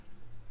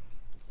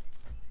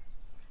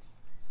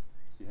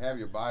have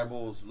your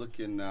Bibles, look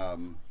in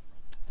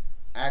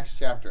Acts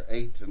chapter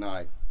 8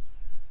 tonight.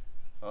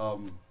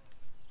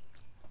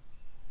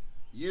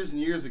 Years and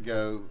years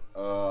ago,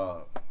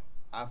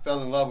 I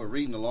fell in love with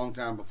reading a long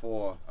time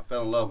before I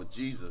fell in love with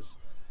Jesus.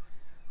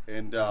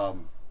 And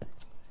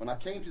when I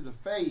came to the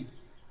faith,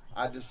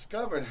 I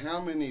discovered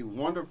how many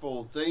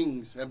wonderful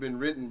things have been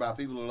written by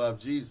people who love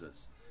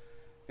Jesus.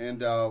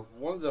 And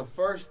one of the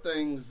first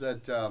things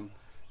that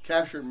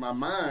captured my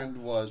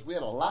mind was we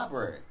had a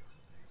library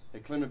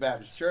at Clement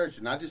Baptist Church,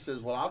 and I just says,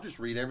 well, I'll just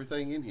read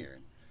everything in here.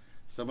 And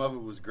some of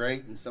it was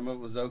great, and some of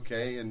it was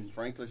okay, and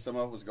frankly, some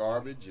of it was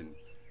garbage.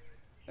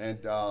 And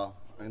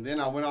then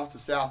I went off to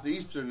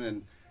Southeastern,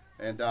 and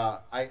it's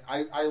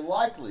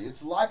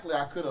likely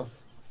I could have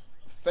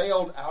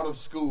failed out of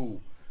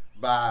school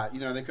by,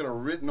 they could have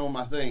written on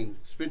my thing,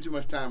 spent too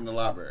much time in the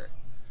library.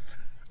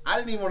 I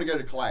didn't even want to go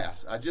to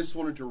class. I just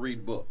wanted to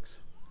read books.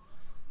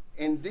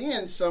 And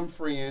then some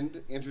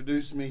friend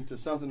introduced me to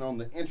something on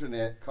the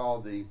internet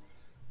called the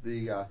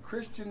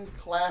Christian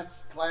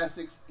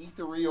Classics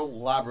Ethereal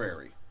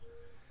Library.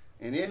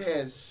 And it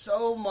has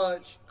so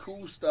much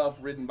cool stuff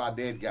written by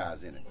dead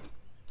guys in it.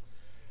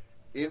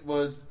 It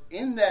was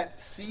in that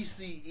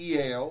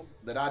CCEL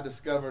that I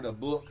discovered a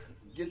book.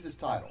 Get this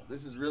title.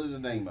 This is really the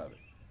name of it.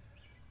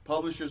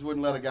 Publishers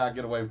wouldn't let a guy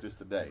get away with this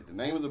today. The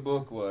name of the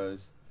book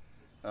was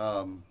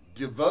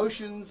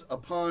Devotions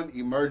Upon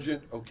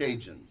Emergent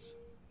Occasions.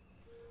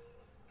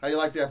 How you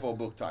like that for a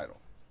book title?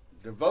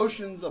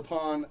 Devotions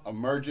Upon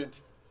Emergent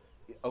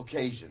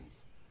Occasions.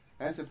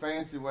 That's a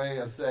fancy way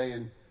of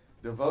saying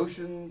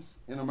devotions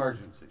in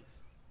emergencies.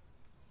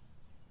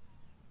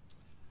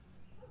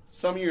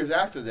 Some years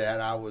after that,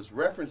 I was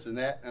referencing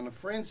that, and a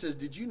friend says,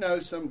 did you know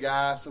some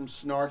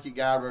snarky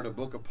guy wrote a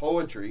book of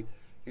poetry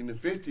in the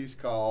 50s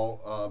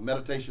called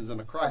Meditations in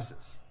a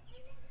Crisis?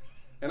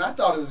 And I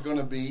thought it was going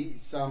to be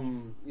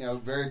some,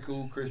 very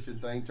cool Christian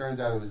thing. Turns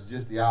out it was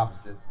just the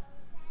opposite.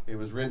 It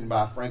was written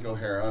by Frank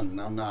O'Hara, and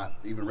I'm not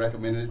even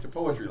recommending it to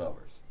poetry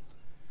lovers.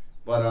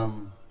 But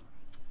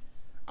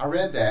I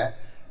read that,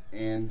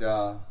 and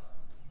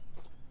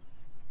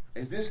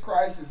as this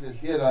crisis has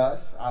hit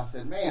us, I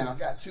said, man, I've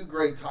got two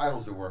great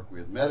titles to work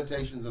with.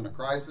 Meditations in a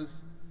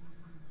Crisis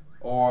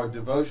or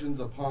Devotions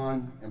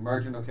Upon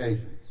Emergent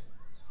Occasions.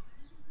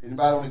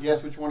 Anybody want to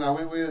guess which one I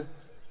went with?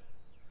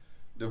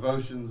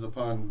 Devotions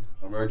Upon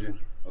Emergent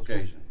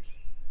Occasions.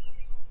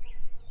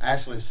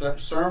 Actually,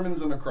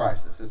 Sermons in a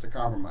Crisis. It's a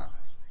compromise.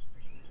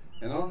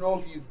 And I don't know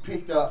if you've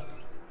picked up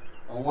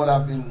on what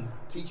I've been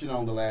teaching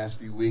on the last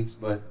few weeks,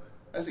 but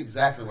that's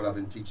exactly what I've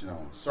been teaching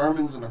on.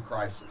 Sermons in a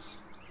Crisis.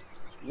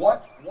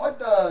 What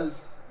does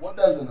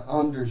an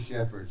under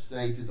shepherd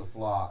say to the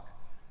flock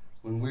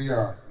when we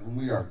are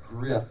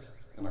gripped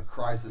in a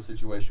crisis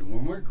situation?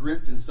 When we're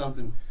gripped in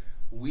something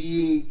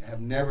we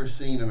have never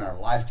seen in our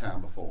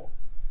lifetime before.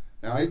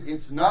 Now,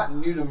 it's not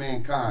new to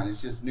mankind.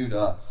 It's just new to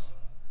us.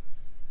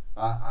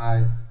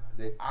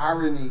 The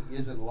irony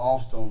isn't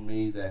lost on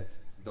me that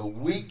the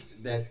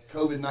week that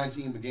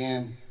COVID-19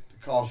 began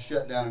to cause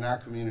shutdown in our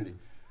community,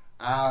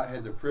 I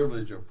had the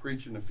privilege of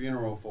preaching the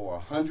funeral for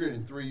a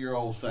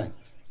 103-year-old saint.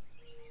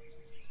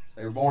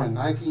 They were born in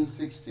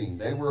 1916.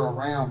 They were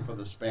around for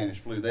the Spanish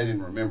flu. They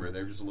didn't remember it.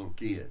 They were just a little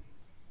kid.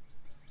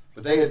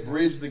 But they had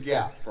bridged the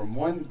gap from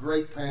one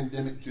great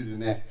pandemic to the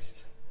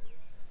next.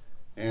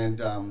 And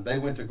they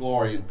went to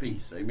glory and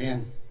peace.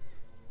 Amen?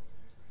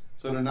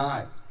 So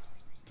tonight,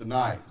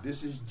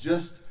 this is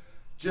just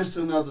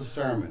another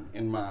sermon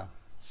in my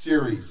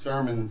series,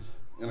 Sermons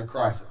in a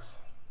Crisis.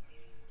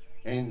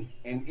 And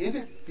if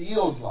it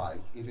feels like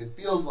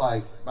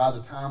by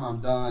the time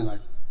I'm done, if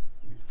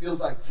it feels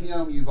like,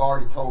 Tim, you've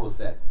already told us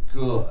that,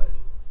 good.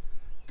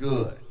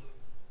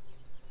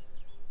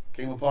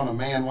 Came upon a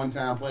man one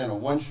time playing a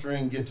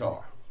one-string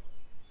guitar.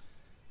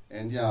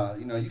 And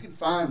you can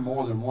find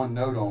more than one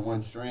note on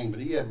one string, but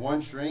he had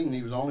one string and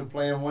he was only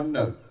playing one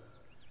note.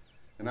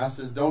 And I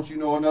says, don't you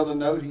know another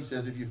note? He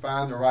says, if you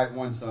find the right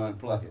one, son,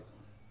 pluck it.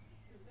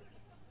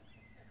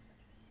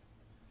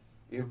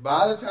 If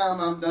by the time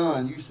I'm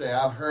done you say,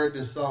 I've heard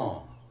this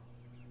song,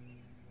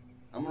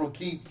 I'm going to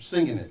keep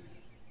singing it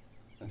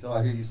until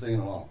I hear you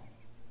singing along.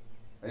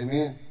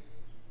 Amen?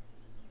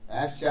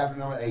 Acts chapter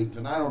number 8.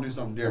 Tonight I'm going to do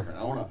something different.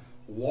 I want to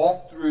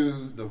walk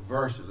through the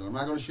verses. And I'm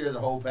not going to share the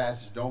whole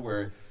passage, don't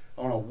worry.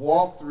 I want to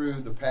walk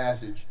through the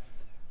passage,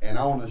 and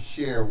I want to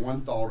share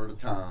one thought at a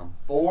time.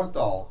 4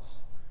 thoughts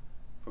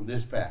from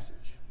this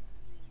passage.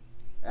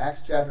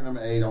 Acts chapter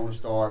number 8, I want to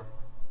start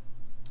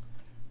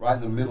right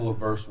in the middle of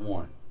verse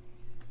 1.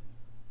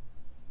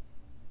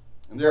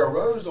 And there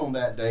arose on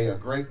that day a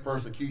great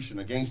persecution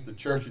against the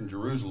church in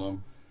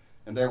Jerusalem,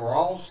 and they were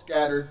all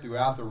scattered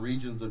throughout the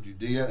regions of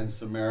Judea and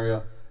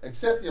Samaria,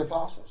 except the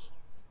apostles.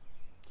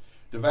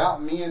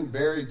 Devout men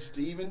buried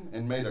Stephen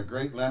and made a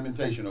great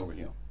lamentation over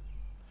him.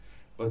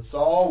 But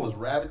Saul was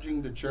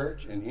ravaging the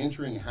church, and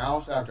entering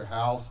house after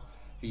house,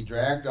 he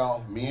dragged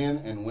off men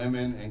and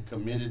women and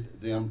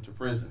committed them to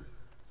prison.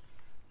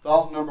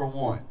 Thought number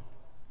one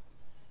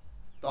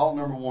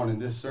in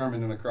this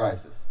sermon in a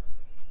crisis.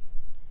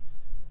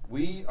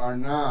 We are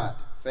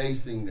not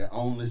facing the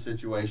only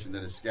situation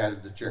that has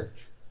scattered the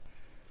church.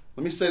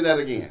 Let me say that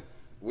again.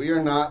 We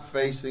are not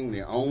facing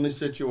the only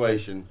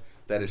situation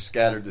that has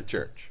scattered the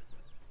church.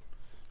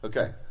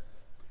 Okay.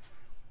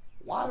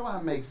 Why do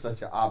I make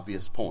such an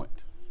obvious point?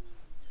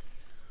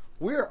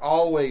 We're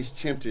always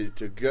tempted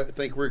to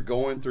think we're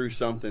going through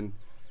something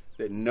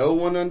that no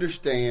one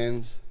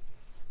understands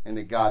and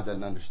that God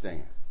doesn't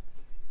understand.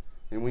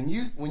 And when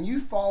you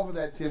fall for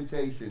that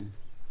temptation,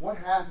 what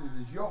happens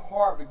is your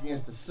heart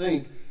begins to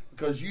sink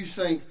because you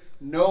think,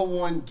 no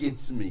one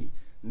gets me.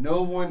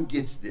 No one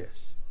gets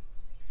this.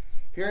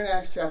 Here in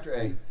Acts chapter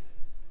 8,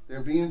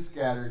 they're being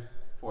scattered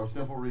for a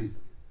simple reason.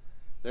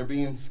 They're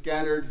being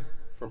scattered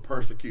for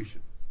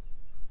persecution.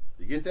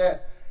 You get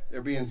that?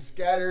 They're being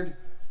scattered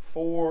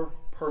for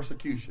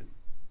persecution.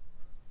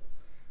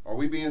 Are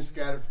we being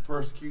scattered for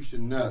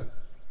persecution? No.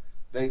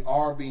 They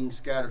are being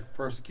scattered for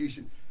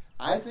persecution.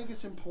 I think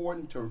it's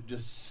important to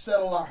just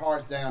settle our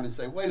hearts down and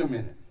say, wait a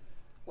minute.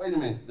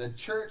 The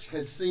church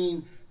has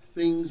seen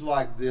things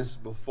like this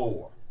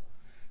before.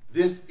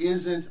 This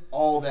isn't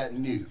all that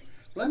new.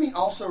 Let me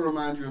also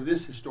remind you of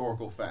this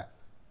historical fact.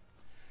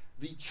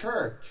 The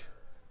church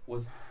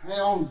was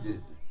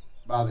hounded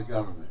by the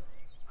government.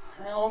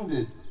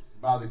 Hounded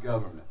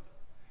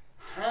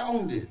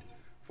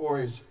for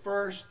his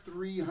first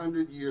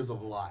 300 years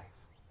of life.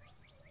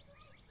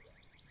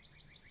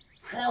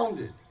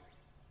 Hounded.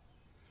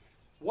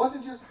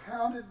 Wasn't just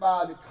hounded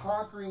by the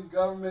conquering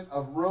government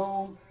of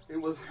Rome, it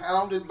was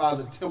hounded by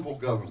the temple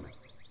government.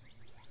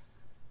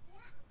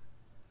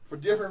 For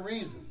different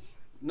reasons,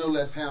 no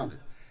less hounded.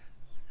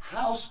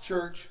 House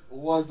church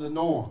was the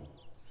norm.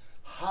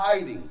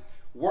 Hiding,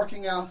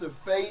 working out the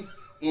faith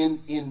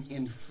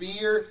in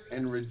fear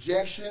and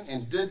rejection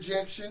and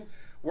dejection,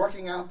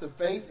 working out the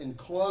faith in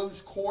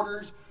closed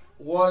quarters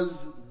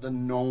was the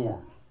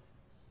norm.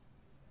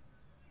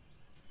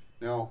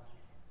 Now,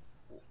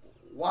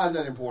 why is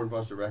that important for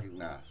us to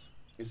recognize?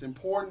 It's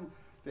important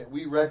that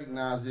we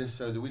recognize this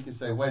so that we can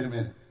say, wait a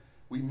minute,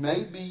 we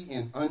may be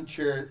in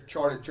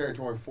uncharted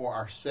territory for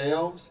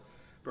ourselves,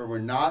 but we're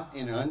not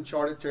in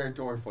uncharted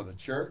territory for the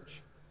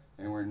church,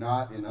 and we're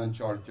not in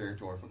uncharted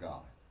territory for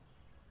God.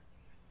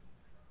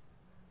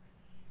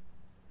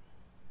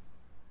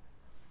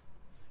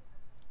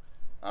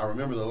 I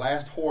remember the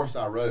last horse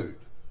I rode.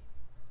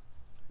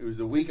 It was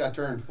the week I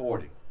turned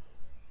 40.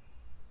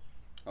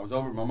 I was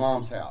over at my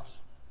mom's house.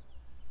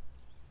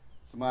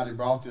 Somebody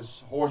brought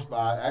this horse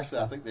by. Actually,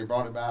 I think they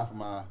brought it by for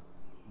my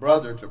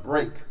brother to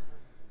break.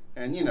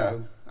 And,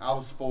 I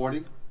was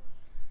 40.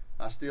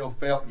 I still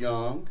felt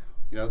young,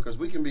 because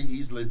we can be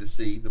easily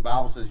deceived. The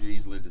Bible says you're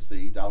easily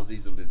deceived. I was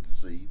easily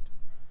deceived.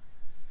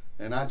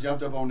 And I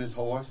jumped up on this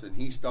horse, and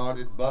he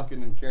started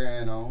bucking and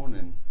carrying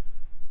on,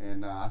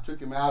 and I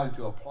took him out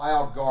into a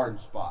plowed garden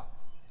spot.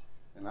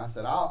 And I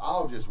said,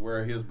 I'll just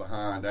wear his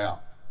behind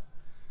out.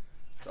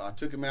 So I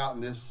took him out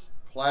in this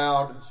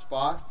plowed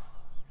spot,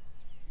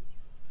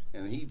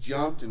 and he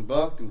jumped and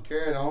bucked and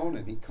carried on,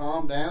 and he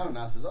calmed down, and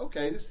I said,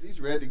 okay, he's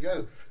ready to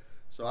go.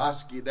 So I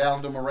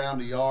skedaddled him around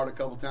the yard a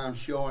couple times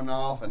showing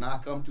off, and I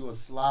come to a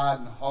slide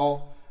and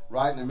halt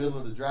right in the middle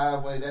of the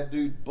driveway. That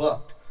dude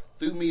bucked,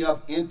 threw me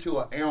up into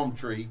an elm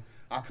tree.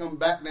 I come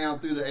back down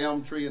through the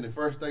elm tree, and the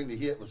first thing to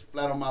hit was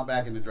flat on my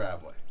back in the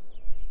driveway.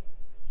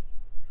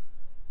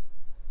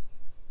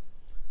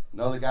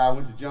 Another guy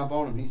went to jump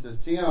on him. He says,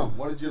 Tim,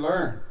 what did you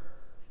learn?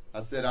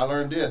 I said, I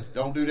learned this.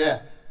 Don't do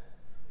that.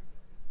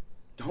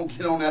 Don't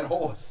get on that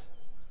horse.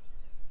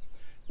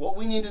 What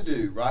we need to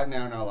do right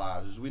now in our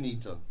lives is we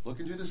need to look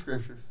into the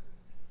scriptures,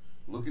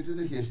 look into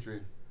the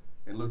history,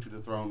 and look to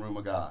the throne room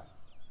of God.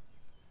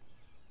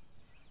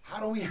 How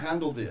do we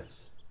handle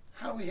this?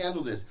 How do we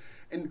handle this?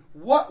 And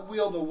what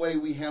will the way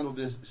we handle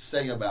this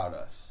say about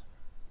us?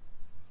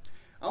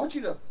 I want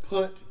you to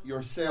put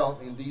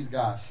yourself in these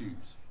guys'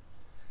 shoes.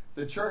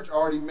 The church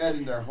already met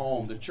in their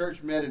home. The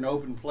church met in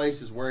open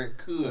places where it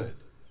could.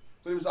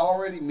 But it was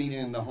already meeting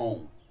in the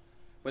home.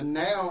 But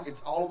now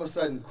it's all of a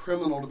sudden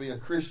criminal to be a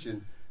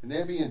Christian, and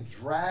they're being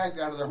dragged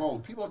out of their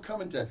homes. People are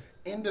coming to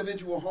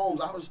individual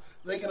homes. I was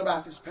thinking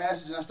about this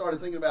passage, and I started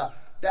thinking about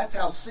that's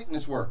how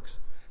sickness works.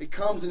 It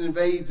comes and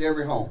invades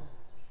every home.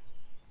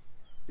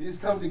 It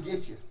just comes to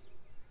get you.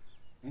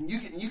 And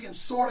you can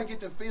sort of get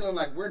the feeling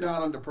like we're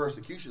not under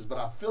persecutions, but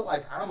I feel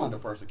like I'm under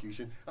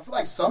persecution. I feel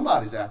like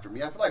somebody's after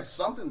me. I feel like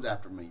something's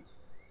after me.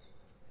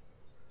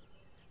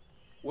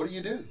 What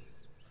do?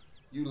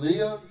 You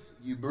live,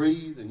 you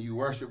breathe, and you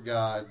worship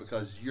God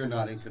because you're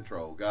not in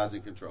control. God's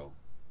in control.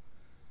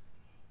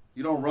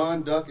 You don't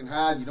run, duck, and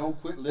hide. You don't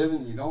quit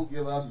living. You don't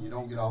give up. And you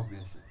don't get off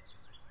mission.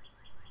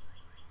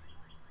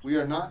 We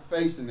are not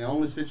facing the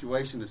only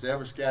situation that's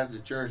ever scattered the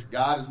church.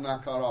 God is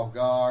not caught off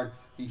guard.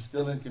 He's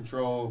still in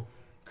control.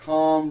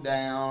 Calm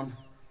down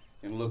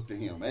and look to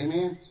him.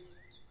 Amen?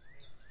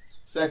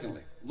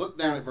 Secondly, look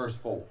down at verse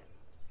 4.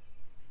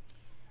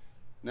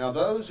 Now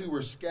those who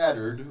were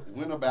scattered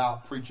went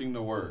about preaching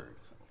the word.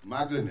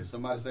 My goodness,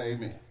 somebody say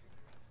amen.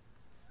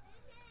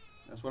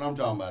 That's what I'm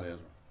talking about, Ezra.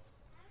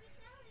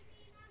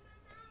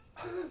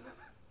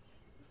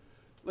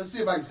 Let's see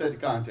if I can set the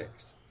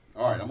context.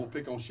 All right, I'm going to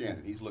pick on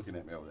Shannon. He's looking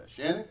at me over there.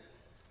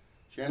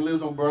 Shannon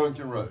lives on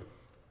Burlington Road.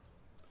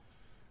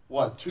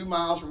 What, 2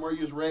 miles from where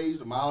you was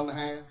raised, a mile and a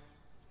half?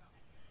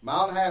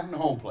 Mile and a half from the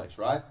home place,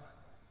 right?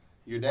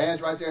 Your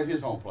dad's right there at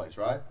his home place,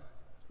 right?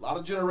 A lot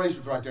of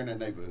generations right there in that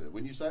neighborhood,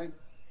 wouldn't you say?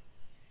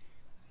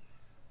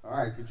 All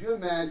right, could you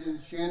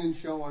imagine Shannon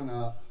showing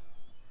up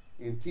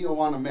in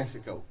Tijuana,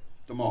 Mexico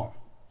tomorrow?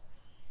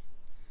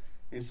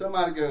 And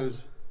somebody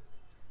goes,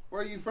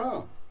 where are you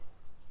from?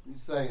 You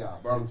say,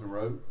 Burlington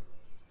Road.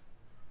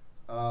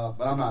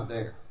 But I'm not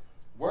there.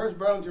 Where's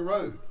Burlington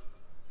Road?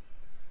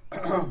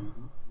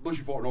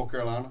 Bushy Fork, North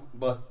Carolina,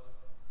 but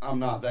I'm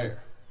not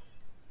there.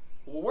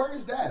 Well, where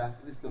is that?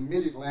 It's the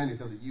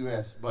mid-Atlantic of the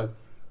U.S., but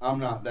I'm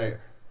not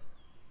there.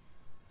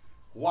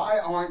 Why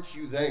aren't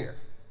you there?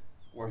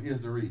 Well,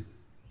 here's the reason.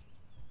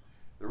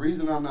 The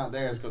reason I'm not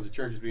there is because the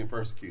church is being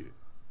persecuted.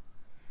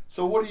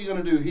 So what are you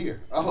going to do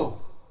here?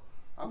 Oh,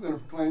 I'm going to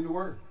proclaim the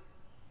word.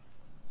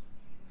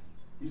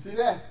 You see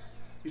that?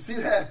 You see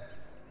that?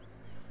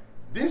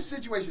 This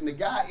situation, the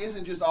guy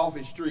isn't just off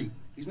his street.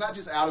 He's not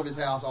just out of his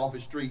house, off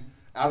his street,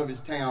 out of his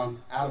town,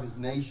 out of his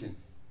nation.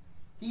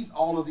 He's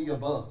all of the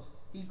above.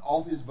 He's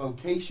off his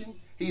vocation.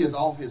 He is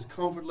off his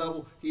comfort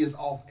level. He is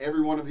off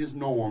every one of his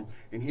norm.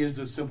 And here's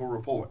the simple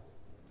report.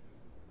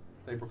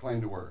 They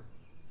proclaimed the word.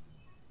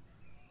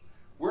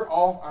 We're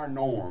off our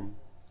norm,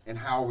 and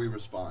how are we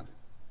responding?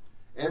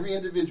 Every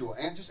individual,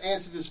 and just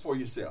answer this for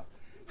yourself.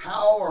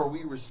 How are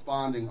we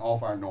responding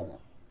off our norm?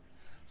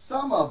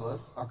 Some of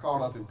us are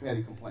caught up in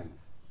petty complaining,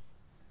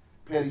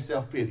 petty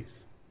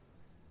self-pities.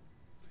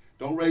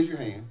 Don't raise your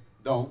hand.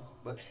 Don't.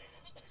 But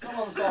some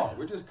of us are.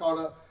 We're just caught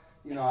up,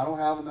 I don't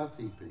have enough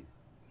TP.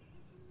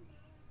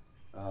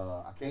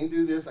 I can't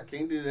do this. I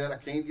can't do that. I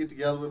can't get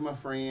together with my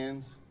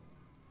friends.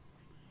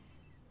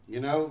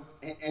 And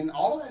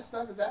all of that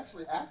stuff is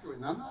actually accurate.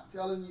 And I'm not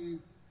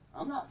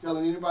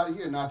telling anybody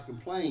here not to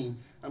complain.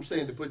 I'm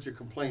saying to put your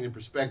complaint in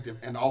perspective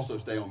and also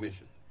stay on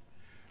mission.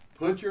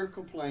 Put your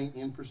complaint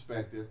in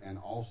perspective and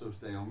also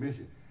stay on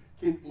mission.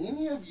 Can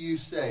any of you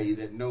say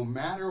that no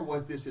matter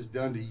what this has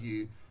done to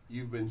you,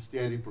 you've been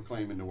steady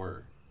proclaiming the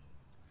word?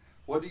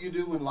 What do you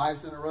do when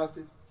life's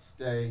interrupted?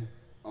 Stay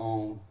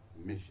on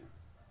mission.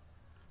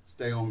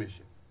 Stay on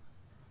mission.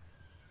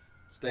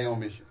 Stay on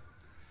mission.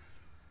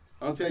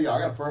 I'll tell you, I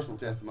got a personal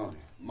testimony.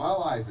 My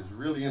life is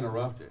really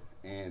interrupted,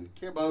 and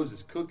Carebos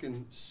is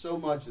cooking so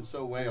much and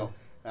so well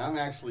that I'm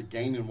actually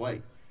gaining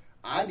weight.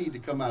 I need to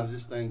come out of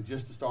this thing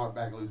just to start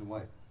back losing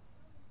weight.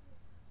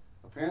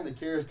 Apparently,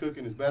 Kara's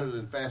cooking is better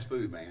than fast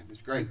food, man.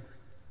 It's great.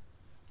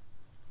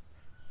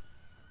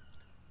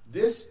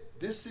 This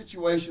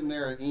situation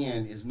they're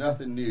in is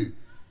nothing new.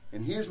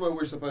 And here's what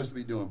we're supposed to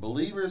be doing.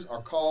 Believers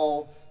are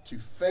called to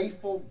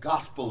faithful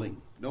gospeling,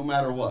 no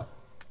matter what.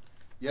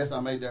 Yes, I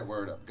made that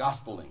word up,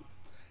 gospeling.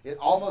 It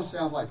almost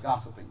sounds like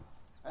gossiping.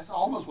 That's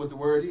almost what the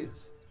word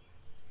is.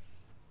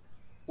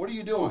 What are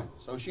you doing?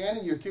 So,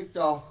 Shannon, you're kicked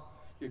off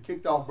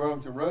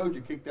Burlington Road.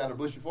 You're kicked out of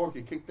Bushy Fork.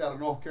 You're kicked out of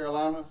North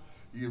Carolina.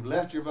 You've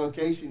left your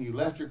vocation. You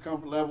left your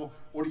comfort level.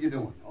 What are you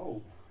doing?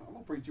 Oh, I'm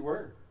going to preach your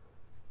word.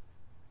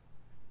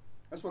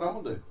 That's what I'm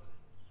going to do.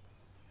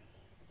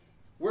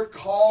 We're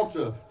called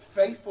to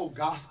faithful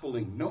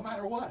gospeling no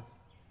matter what.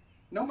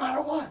 No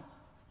matter what.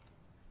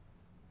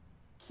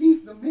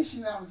 Keep the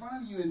mission out in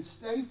front of you and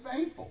stay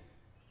faithful.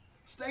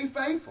 Stay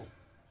faithful.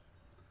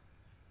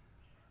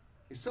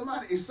 If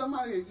somebody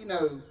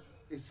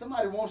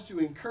wants to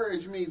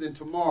encourage me, then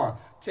tomorrow,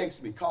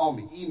 text me, call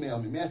me, email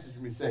me, message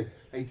me, say,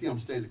 hey, Tim,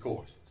 stay the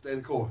course. Stay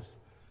the course.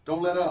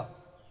 Don't let up.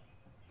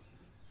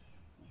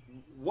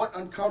 What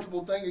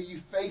uncomfortable thing are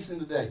you facing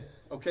today?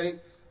 Okay?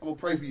 I'm going to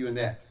pray for you in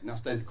that. Now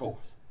stay the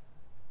course.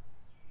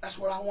 That's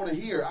what I want to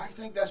hear. I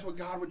think that's what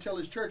God would tell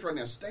his church right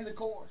now. Stay the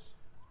course.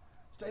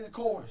 Stay the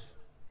course.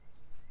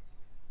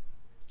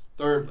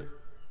 Thirdly,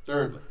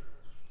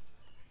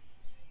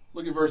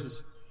 look at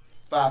verses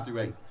 5 through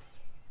 8.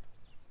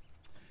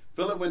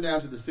 Philip went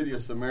down to the city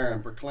of Samaria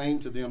and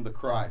proclaimed to them the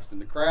Christ.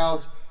 And the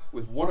crowds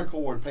with one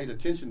accord paid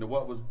attention to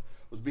what was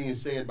being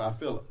said by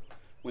Philip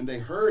when they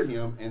heard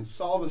him and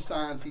saw the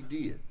signs he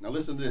did. Now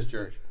listen to this,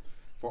 church.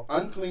 For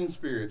unclean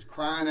spirits,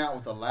 crying out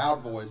with a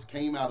loud voice,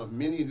 came out of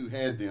many who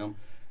had them,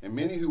 and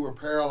many who were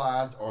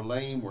paralyzed or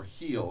lame were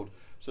healed.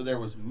 So there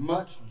was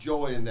much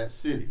joy in that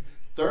city.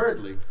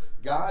 Thirdly,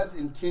 God's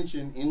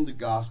intention in the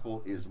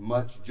gospel is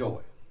much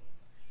joy.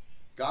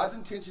 God's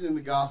intention in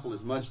the gospel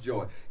is much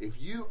joy.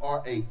 If you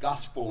are a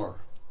gospeler,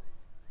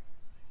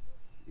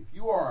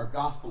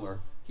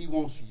 he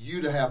wants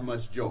you to have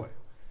much joy.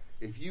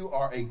 If you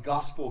are a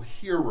gospel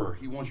hearer,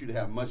 he wants you to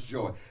have much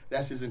joy.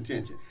 That's his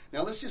intention.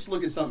 Now let's just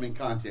look at something in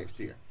context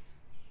here.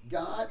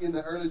 God in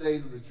the early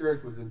days of the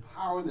church was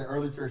empowering the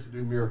early church to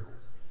do miracles.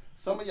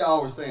 Some of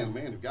y'all were saying,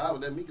 man, if God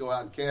would let me go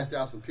out and cast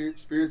out some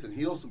spirits and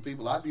heal some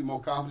people, I'd be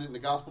more confident in the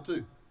gospel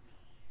too.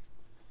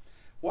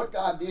 What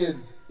God did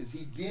is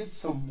he did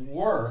some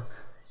work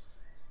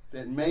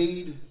that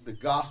made the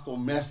gospel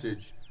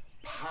message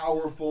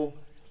powerful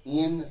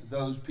in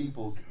those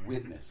people's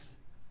witness.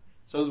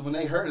 So that when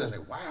they heard it, they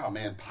said, wow,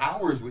 man,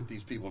 power's with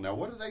these people. Now,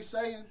 what are they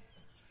saying?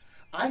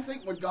 I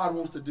think what God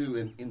wants to do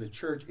in the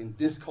church, in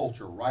this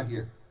culture right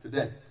here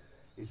today,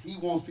 is he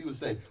wants people to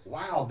say,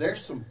 wow,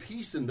 there's some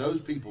peace in those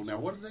people. Now,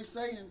 what are they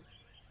saying?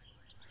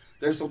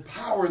 There's some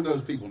power in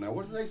those people. Now,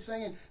 what are they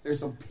saying? There's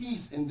some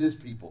peace in this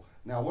people.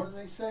 Now, what are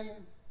they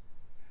saying?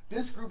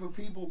 This group of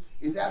people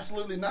is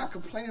absolutely not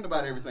complaining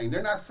about everything.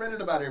 They're not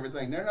fretted about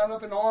everything. They're not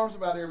up in arms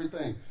about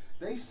everything.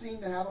 They seem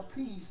to have a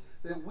peace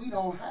that we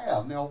don't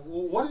have. Now,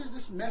 what is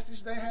this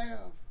message they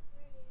have?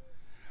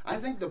 I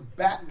think the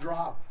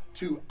backdrop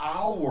to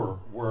our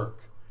work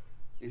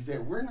is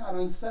that we're not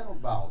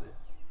unsettled by all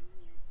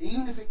this.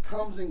 Even if it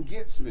comes and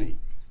gets me,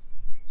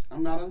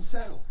 I'm not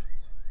unsettled.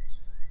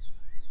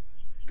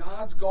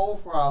 God's goal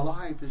for our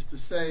life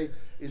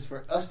is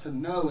for us to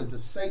know and to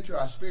say to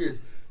our spirits,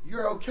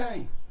 you're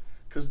okay.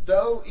 Because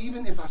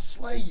even if I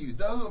slay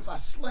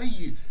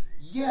you,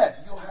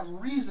 yet you'll have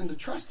reason to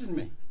trust in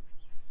me.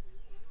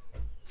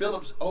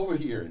 Philip's over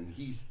here, and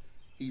he's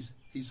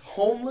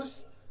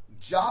homeless,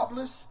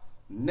 jobless,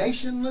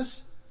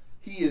 nationless.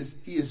 He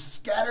is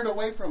scattered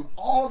away from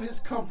all of his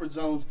comfort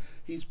zones.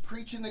 He's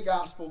preaching the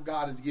gospel.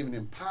 God has given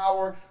him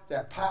power.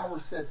 That power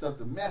sets up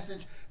the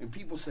message, and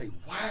people say,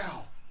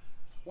 wow,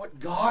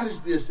 what God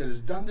is this that has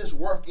done this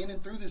work in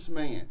and through this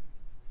man?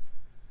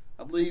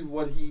 I believe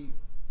what he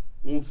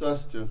wants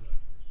us to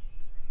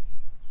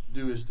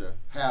do is to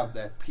have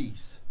that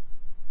peace.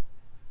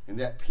 And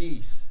that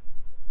peace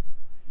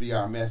be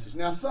our message.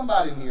 Now,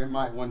 somebody in here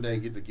might one day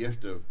get the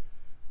gift of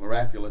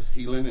miraculous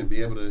healing and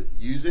be able to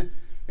use it.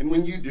 And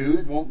when you do,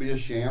 it won't be a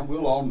sham.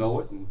 We'll all know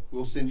it, and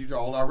we'll send you to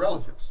all our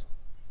relatives.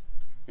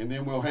 And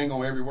then we'll hang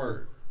on every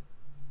word.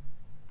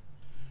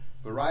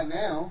 But right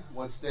now,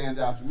 what stands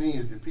out to me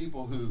is the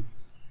people who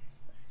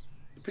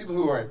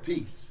are at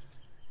peace.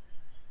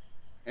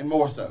 And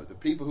more so, the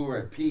people who are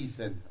at peace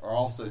and are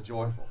also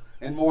joyful.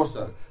 And more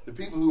so, the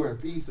people who are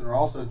at peace and are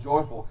also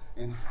joyful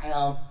and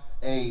have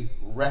a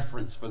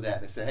reference for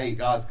that. They say, hey,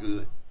 God's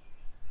good.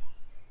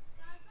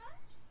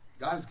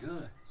 God is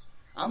good.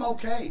 I'm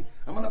okay.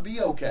 I'm going to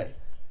be okay.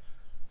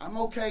 I'm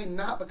okay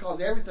not because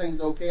everything's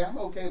okay. I'm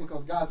okay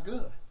because God's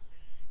good.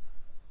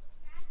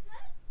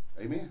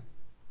 Amen.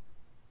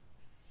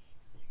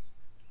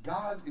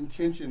 God's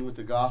intention with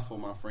the gospel,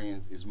 my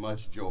friends, is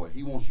much joy.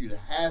 He wants you to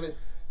have it,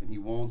 and he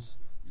wants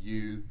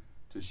you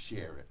to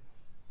share it.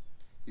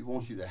 He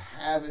wants you to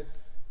have it,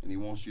 and he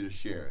wants you to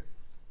share it.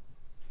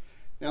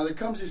 Now, there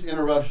comes this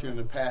interruption in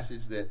the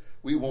passage that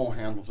we won't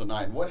handle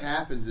tonight. And what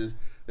happens is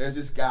there's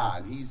this guy,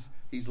 and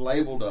he's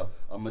labeled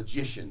a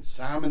magician,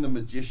 Simon the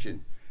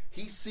magician.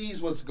 He sees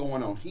what's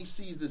going on. He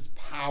sees this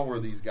power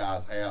these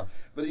guys have,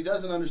 but he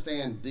doesn't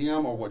understand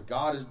them or what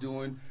God is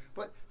doing.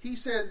 But he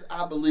says,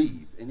 I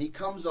believe. And he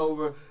comes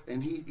over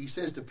and he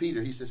says to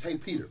Peter, he says, hey,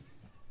 Peter,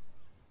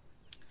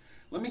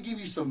 let me give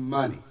you some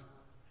money,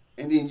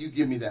 and then you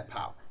give me that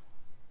power.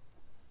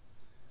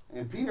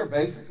 And Peter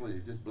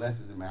basically just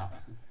blesses him out.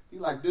 He's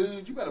like,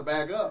 dude, you better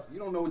back up. You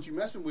don't know what you're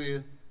messing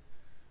with.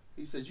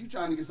 He says, you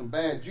trying to get some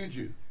bad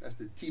juju. That's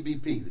the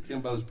TBP, the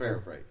Timbo's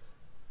paraphrase.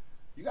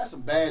 You got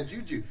some bad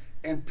juju.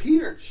 And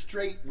Peter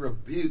straight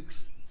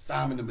rebukes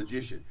Simon the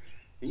magician.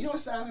 And you know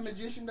what Simon the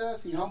magician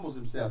does? He humbles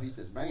himself. He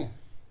says, man,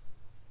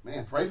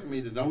 pray for me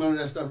that none of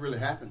that stuff really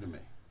happened to me.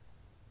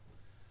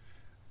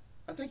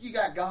 I think you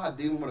got God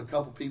dealing with a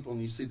couple people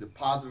and you see the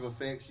positive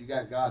effects. You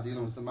got God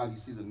dealing with somebody, you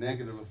see the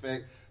negative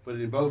effect. But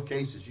in both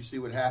cases, you see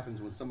what happens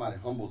when somebody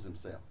humbles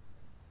himself.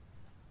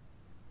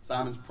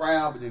 Simon's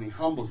proud, but then he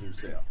humbles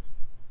himself.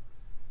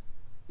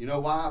 You know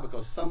why?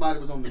 Because somebody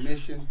was on the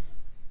mission.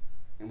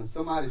 And when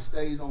somebody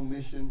stays on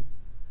mission,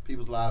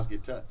 people's lives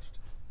get touched.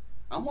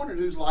 I'm wondering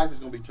whose life is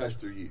going to be touched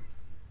through you.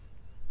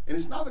 And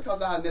it's not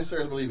because I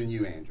necessarily believe in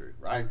you, Andrew,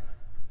 right?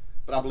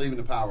 But I believe in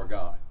the power of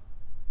God.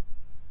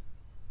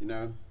 You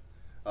know,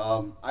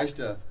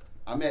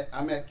 I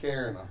met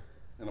Karen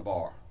in a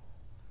bar.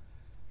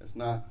 It's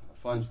not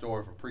a fun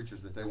story for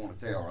preachers that they want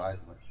to tell, right?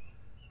 But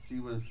she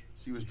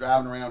was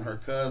driving around her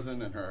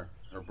cousin and her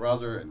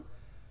brother,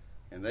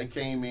 and they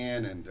came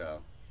in and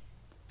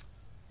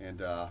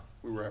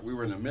we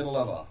were in the middle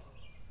of a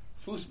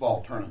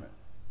foosball tournament.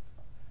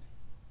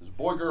 It was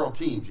boy-girl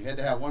teams. You had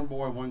to have one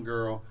boy, one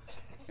girl.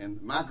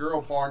 And my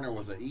girl partner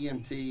was an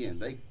EMT,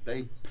 and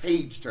they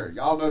paged her.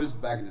 Y'all know this is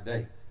back in the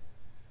day.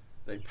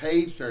 They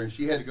paged her, and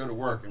she had to go to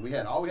work.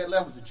 And all we had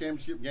left was a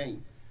championship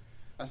game.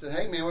 I said,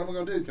 hey, man, what am I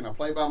going to do? Can I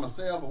play by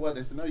myself or what?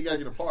 They said, no, you got to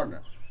get a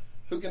partner.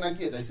 Who can I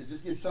get? They said,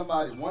 just get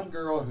somebody, one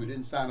girl who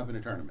didn't sign up in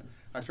the tournament.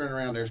 I turned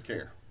around, there's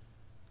Care.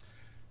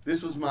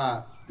 This was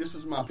my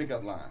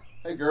pickup line.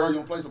 Hey, girl, you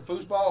want to play some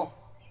foosball?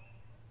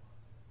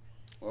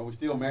 Well, we're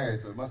still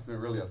married, so it must have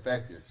been really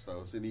effective.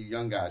 So it's any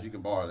young guys, you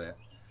can borrow that.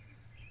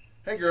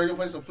 Hey, girl, you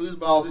want to play some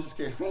foosball? This is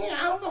Care. Yeah,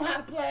 I don't know how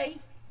to play.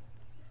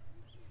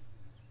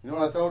 You know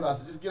what I told her? I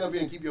said, just get up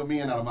here and keep your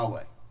men out of my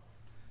way.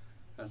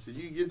 I said,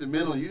 you get the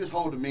middle and you just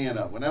hold the men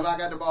up. Whenever I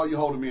got the ball, you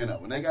hold the men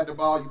up. When they got the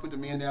ball, you put the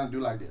men down and do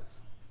like this.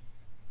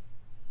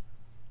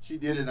 She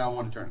did it and I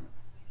won the tournament.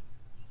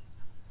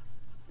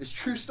 It's a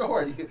true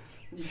story.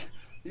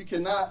 You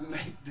cannot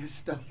make this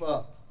stuff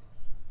up.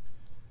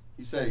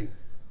 You say,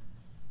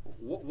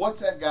 What's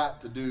that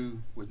got to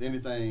do with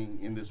anything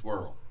in this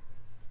world?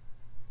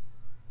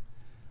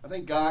 I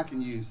think God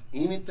can use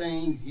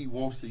anything he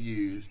wants to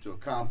use to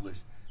accomplish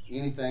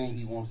anything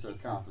he wants to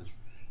accomplish.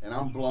 And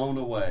I'm blown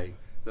away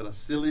that a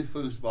silly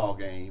foosball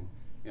game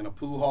in a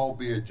pool hall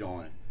beer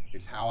joint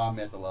is how I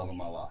met the love of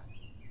my life.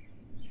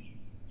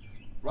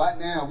 Right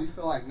now, we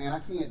feel like, man, I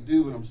can't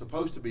do what I'm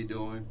supposed to be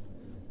doing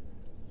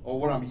or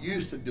what I'm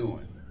used to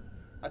doing.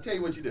 I tell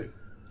you what you do.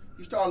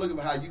 You start looking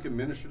at how you can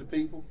minister to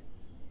people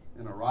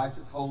in a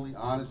righteous, holy,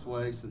 honest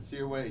way,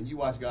 sincere way, and you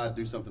watch God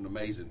do something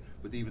amazing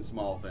with even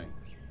small things.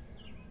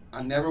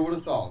 I never would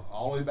have thought,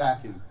 all the way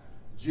back in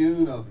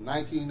June of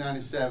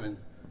 1997,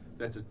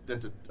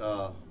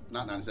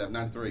 not 97,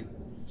 93.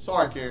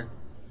 Sorry, Carrie.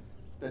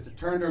 That to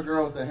turn to a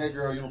girl and say, hey,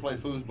 girl, you want to play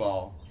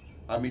foosball?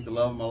 I meet the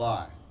love of my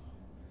life.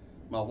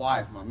 My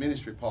wife, my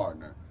ministry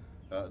partner,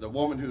 the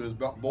woman who has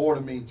born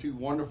to me 2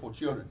 wonderful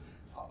children.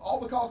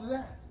 All because of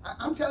that.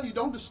 I'm telling you,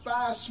 don't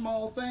despise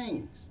small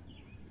things.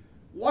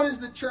 What is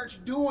the church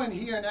doing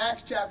here in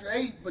Acts chapter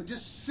 8 but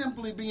just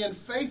simply being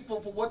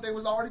faithful for what they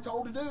was already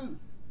told to do?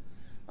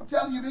 I'm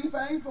telling you, be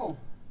faithful.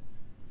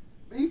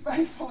 Be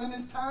faithful in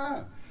this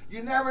time.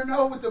 You never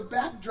know what the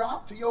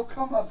backdrop to your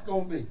come-up's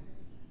going to be.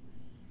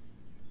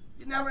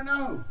 You never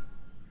know.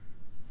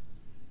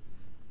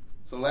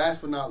 So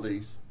last but not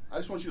least, I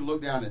just want you to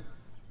look down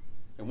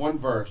at one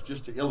verse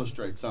just to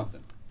illustrate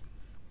something.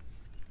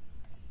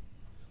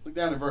 Look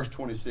down at verse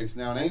 26.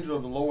 Now an angel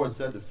of the Lord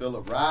said to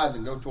Philip, rise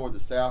and go toward the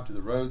south to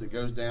the road that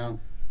goes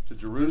down to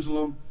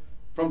Jerusalem,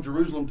 from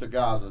Jerusalem to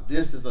Gaza.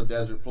 This is a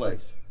desert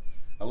place.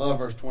 I love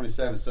verse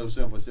 27. It's so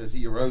simple. It says,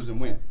 he arose and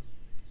went.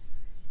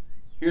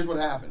 Here's what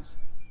happens.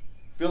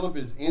 Philip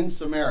is in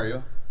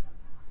Samaria,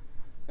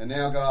 and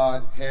now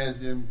God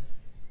has him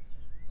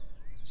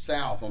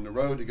south on the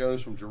road that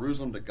goes from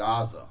Jerusalem to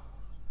Gaza.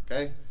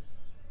 Okay?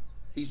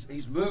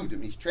 He's moved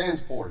him. He's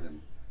transported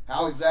him.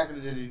 How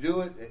exactly did he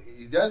do it?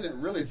 He doesn't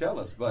really tell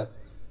us, but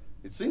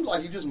it seems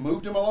like he just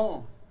moved him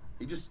along.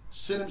 He just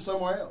sent him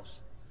somewhere else.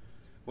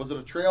 Was it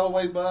a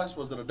trailway bus?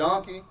 Was it a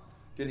donkey?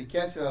 Did he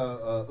catch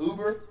a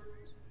Uber?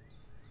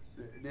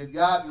 Did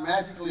God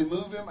magically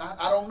move him?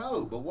 I don't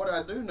know. But what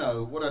I do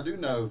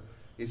know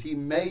is he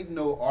made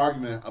no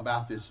argument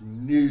about this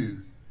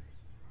new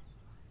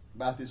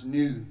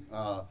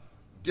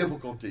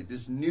difficulty,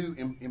 this new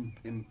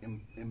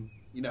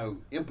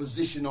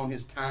imposition on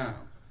his time,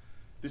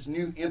 this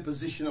new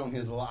imposition on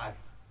his life.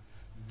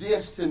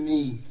 This to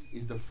me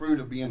is the fruit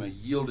of being a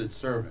yielded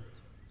servant.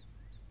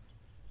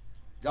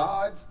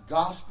 God's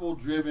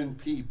gospel-driven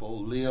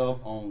people live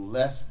on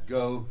let's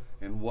go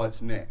and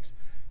what's next.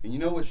 And you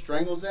know what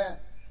strangles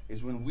that?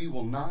 Is when we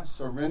will not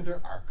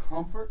surrender our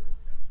comfort,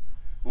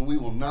 when we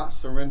will not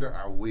surrender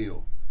our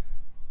will.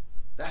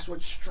 That's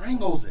what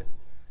strangles it.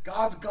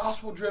 God's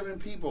gospel-driven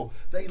people,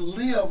 they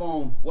live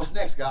on what's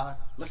next, God?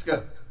 Let's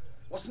go.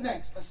 What's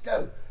next? Let's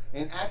go.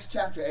 In Acts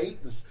chapter 8,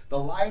 the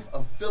life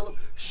of Philip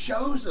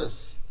shows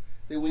us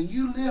that when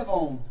you live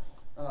on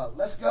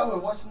let's go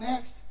and what's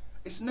next,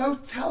 it's no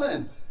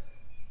telling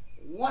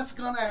what's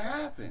going to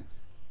happen.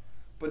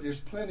 But there's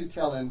plenty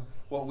telling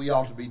what we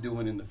ought to be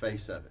doing in the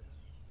face of it.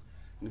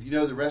 And if you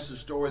know the rest of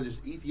the story,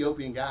 this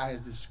Ethiopian guy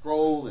has this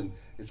scroll, and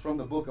it's from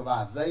the book of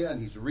Isaiah, and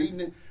he's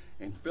reading it,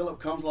 and Philip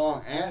comes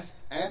along,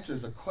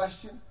 answers a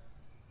question.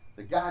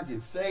 The guy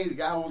gets saved. The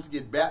guy wants to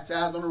get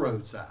baptized on the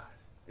roadside.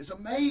 It's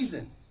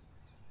amazing.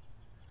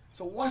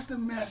 So what's the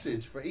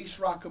message for East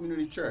Rock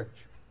Community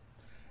Church?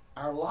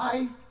 Our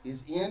life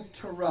is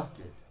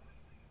interrupted.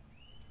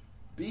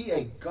 Be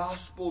a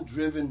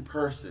gospel-driven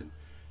person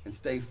and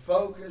stay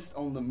focused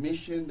on the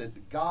mission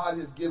that God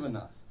has given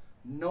us,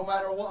 no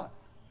matter what.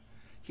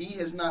 He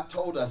has not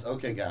told us,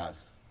 okay, guys,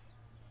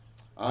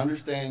 I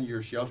understand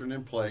you're sheltering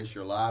in place.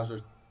 Your lives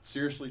are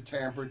seriously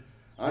tampered.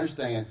 I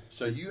understand.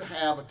 So you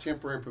have a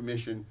temporary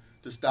permission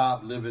to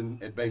stop living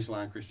at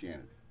baseline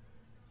Christianity.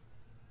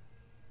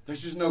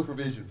 There's just no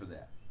provision for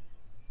that.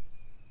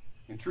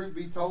 And truth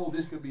be told,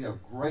 this could be a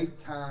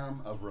great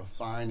time of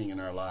refining in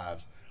our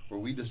lives where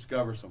we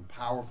discover some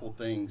powerful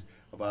things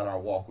about our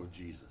walk with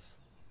Jesus.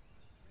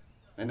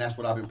 And that's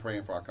what I've been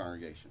praying for our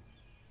congregation.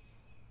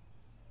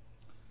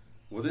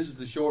 Well, this is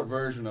the short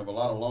version of a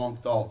lot of long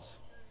thoughts.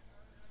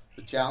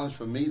 The challenge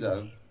for me,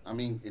 though, I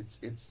mean,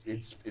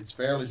 it's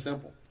fairly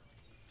simple.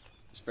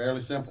 It's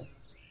fairly simple.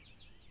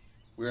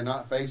 We are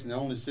not facing the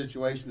only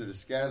situation that has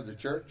scattered the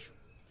church.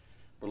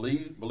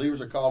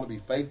 Believers are called to be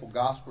faithful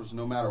gospelers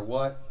no matter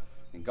what.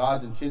 And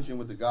God's intention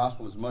with the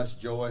gospel is much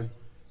joy.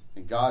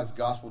 And God's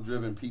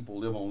gospel-driven people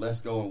live on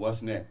let's go and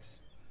what's next.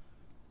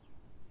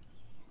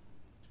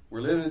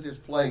 We're living at this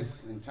place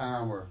in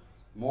time where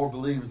more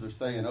believers are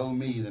saying, oh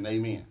me, than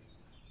amen.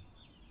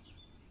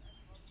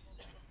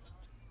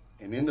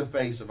 And in the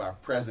face of our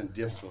present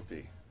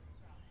difficulty,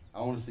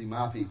 I want to see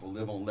my people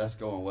live on let's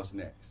go and what's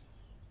next.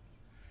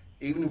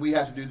 Even if we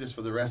have to do this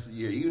for the rest of the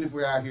year, even if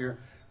we're out here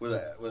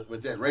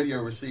with that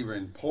radio receiver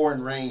and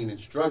pouring rain and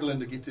struggling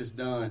to get this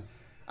done,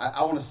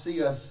 I want to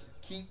see us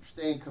keep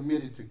staying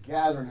committed to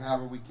gathering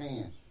however we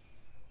can.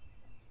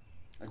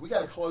 Like, we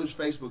got a closed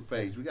Facebook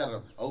page. We got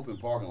an open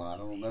parking lot. I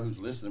don't know who's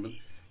listening, but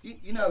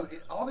you know,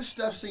 all this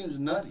stuff seems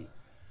nutty.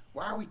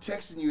 Why are we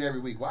texting you every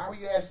week? Why are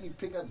we asking you to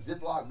pick up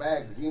Ziploc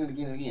bags again and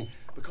again and again?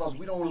 Because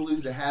we don't want to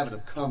lose the habit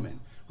of coming.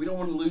 We don't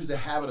want to lose the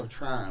habit of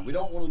trying. We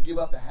don't want to give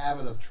up the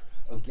habit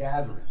of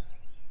gathering.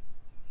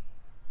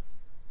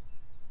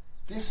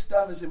 This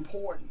stuff is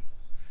important.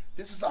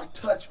 This is our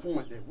touch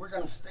point that we're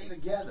going to stay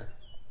together.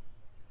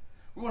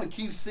 We want to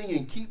keep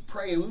singing, keep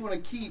praying. We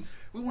want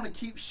to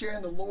keep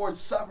sharing the Lord's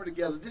Supper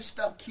together. This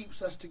stuff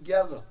keeps us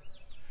together.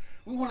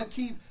 We want to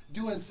keep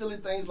doing silly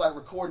things like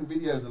recording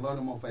videos and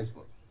loading them on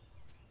Facebook.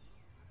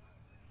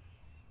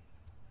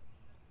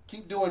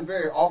 Keep doing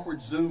very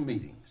awkward Zoom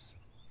meetings.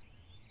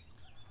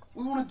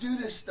 We want to do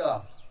this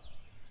stuff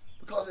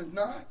because if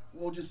not,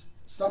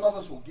 some of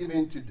us will give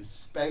in to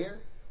despair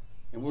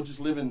and we'll just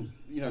live in,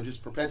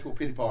 just perpetual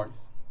pity parties.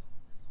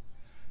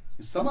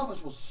 And some of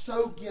us will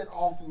so get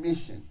off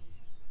mission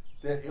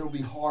that it'll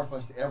be hard for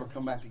us to ever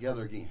come back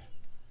together again.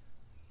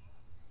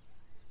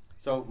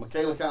 So,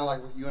 Michaela, kind of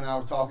like what you and I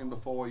were talking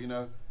before,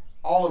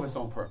 all of us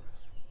on purpose.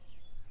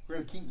 We're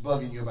going to keep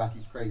bugging you about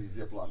these crazy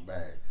Ziploc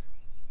bags.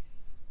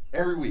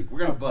 Every week, we're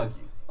going to bug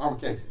you.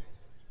 Aren't we, Casey?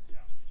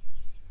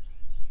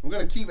 I'm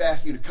going to keep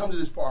asking you to come to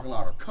this parking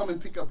lot or come and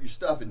pick up your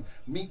stuff and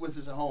meet with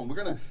us at home. We're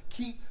going to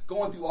keep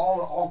going through all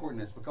the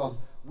awkwardness because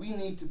we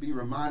need to be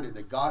reminded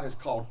that God has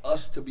called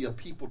us to be a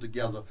people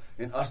together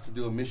and us to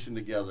do a mission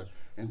together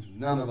and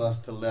none of us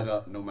to let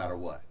up no matter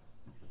what.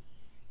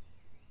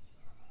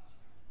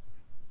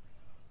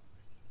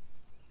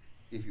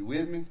 If you're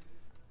with me,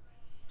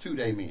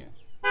 2-day men.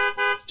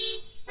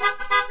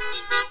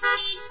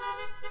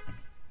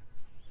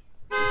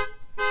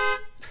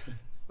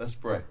 Let's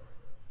pray.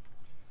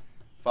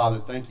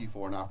 Father, thank you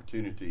for an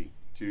opportunity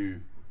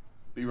to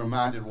be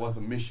reminded of what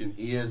the mission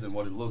is and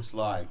what it looks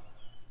like.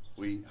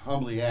 We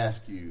humbly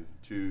ask you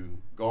to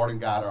guard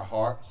and guide our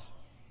hearts,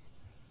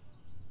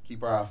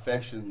 keep our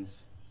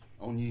affections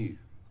on you,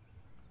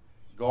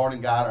 guard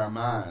and guide our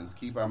minds,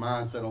 keep our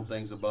minds set on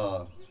things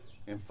above.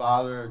 And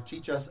Father,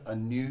 teach us a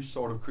new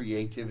sort of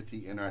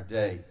creativity in our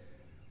day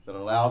that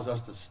allows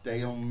us to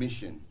stay on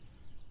mission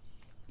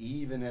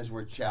even as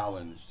we're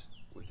challenged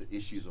with the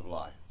issues of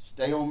life.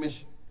 Stay on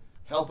mission.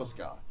 Help us,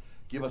 God.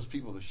 Give us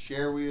people to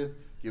share with.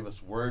 Give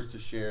us words to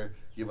share.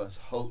 Give us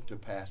hope to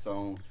pass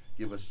on.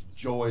 Give us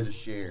joy to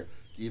share.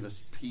 Give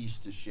us peace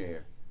to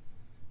share.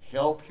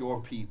 Help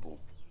your people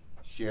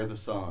share the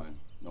Son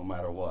no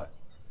matter what.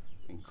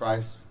 In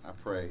Christ, I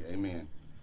pray. Amen.